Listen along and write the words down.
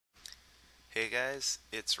Hey guys,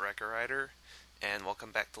 it's Wrecker Rider, and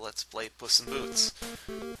welcome back to Let's Play Puss in Boots.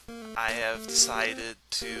 I have decided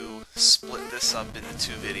to split this up into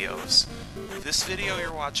two videos. This video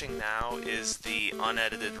you're watching now is the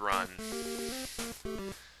unedited run.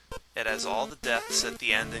 It has all the deaths at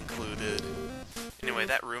the end included. Anyway,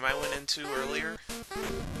 that room I went into earlier,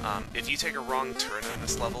 if you take a wrong turn in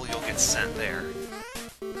this level, you'll get sent there.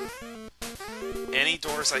 Any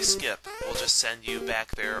doors I skip will just send you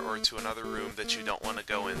back there or to another room that you don't want to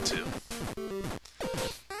go into.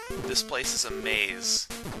 This place is a maze,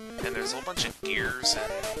 and there's a whole bunch of gears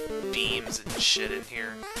and beams and shit in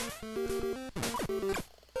here.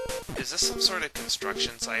 Is this some sort of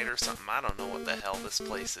construction site or something? I don't know what the hell this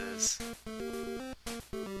place is.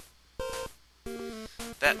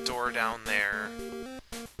 That door down there,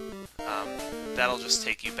 that'll just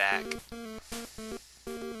take you back.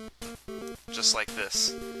 Just like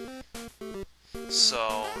this.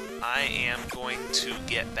 So, I am going to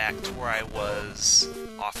get back to where I was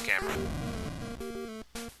off camera.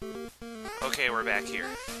 Okay, we're back here.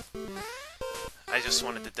 I just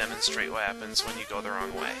wanted to demonstrate what happens when you go the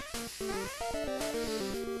wrong way.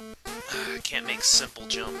 I can't make simple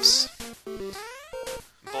jumps.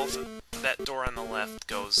 That door on the left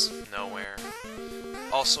goes nowhere.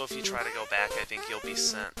 Also, if you try to go back, I think you'll be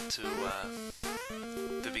sent to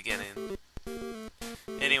the beginning.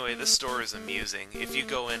 Anyway, this door is amusing. If you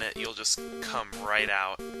go in it, you'll just come right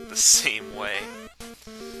out the same way.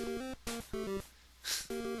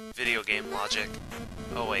 Video game logic.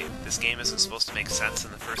 Oh wait, this game isn't supposed to make sense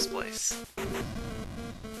in the first place.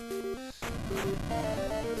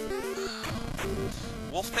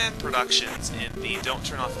 Wolfman Productions in the Don't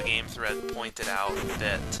Turn Off the Game thread pointed out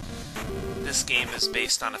that this game is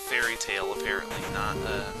based on a fairy tale, apparently,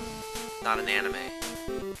 not an anime.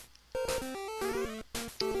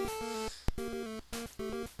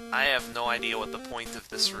 I have no idea what the point of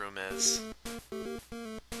this room is.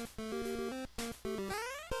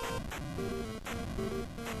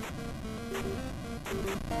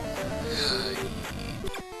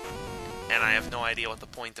 And I have no idea what the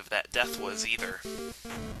point of that death was either.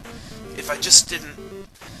 If I just didn't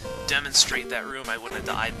demonstrate that room, I wouldn't have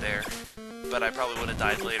died there. But I probably would have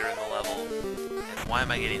died later in the level. And why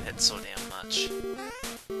am I getting hit so damn much?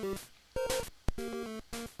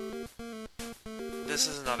 This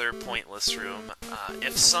is another pointless room.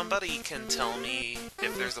 If somebody can tell me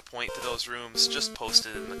if there's a point to those rooms, just post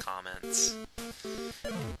it in the comments.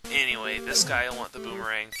 Anyway, this guy I want the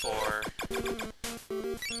boomerang for,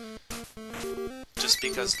 just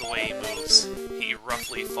because the way he moves. He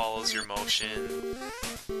roughly follows your motion,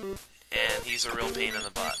 and he's a real pain in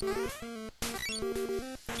the butt.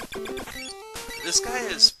 This guy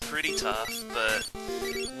is pretty tough, but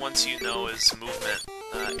once you know his movement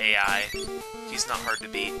AI, he's not hard to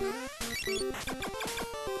beat.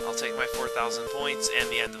 I'll take my 4,000 points and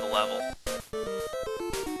the end of the level.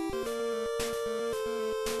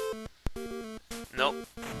 Nope,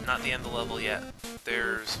 not the end of the level yet.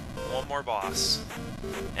 There's one more boss.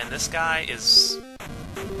 And this guy is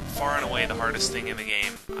far and away the hardest thing in the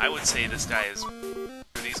game. I would say these guys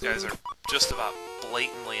are just about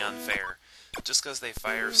blatantly unfair. Just because they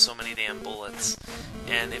fire so many damn bullets.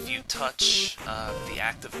 And if you touch the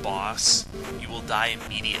active boss, you will die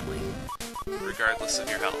immediately, regardless of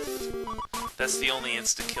your health. That's the only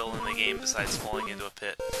insta-kill in the game besides falling into a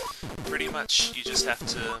pit. Pretty much, you just have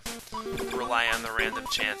to rely on the random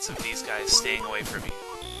chance of these guys staying away from you.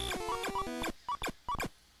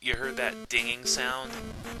 You heard that dinging sound?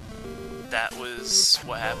 That was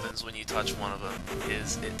what happens when you touch one of them,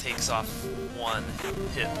 is it takes off 1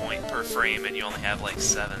 hit point per frame and you only have like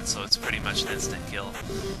 7, so it's pretty much an instant kill.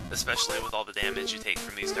 Especially with all the damage you take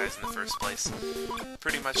from these guys in the first place.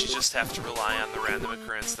 Pretty much you just have to rely on the random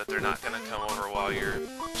occurrence that they're not going to come over while you're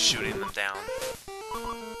shooting them down.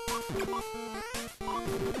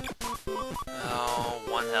 Oh,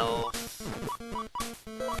 1 health.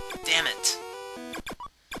 Damn it!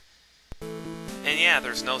 And yeah,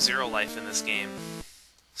 there's no zero life in this game.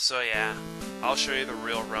 So yeah, I'll show you the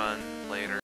real run later.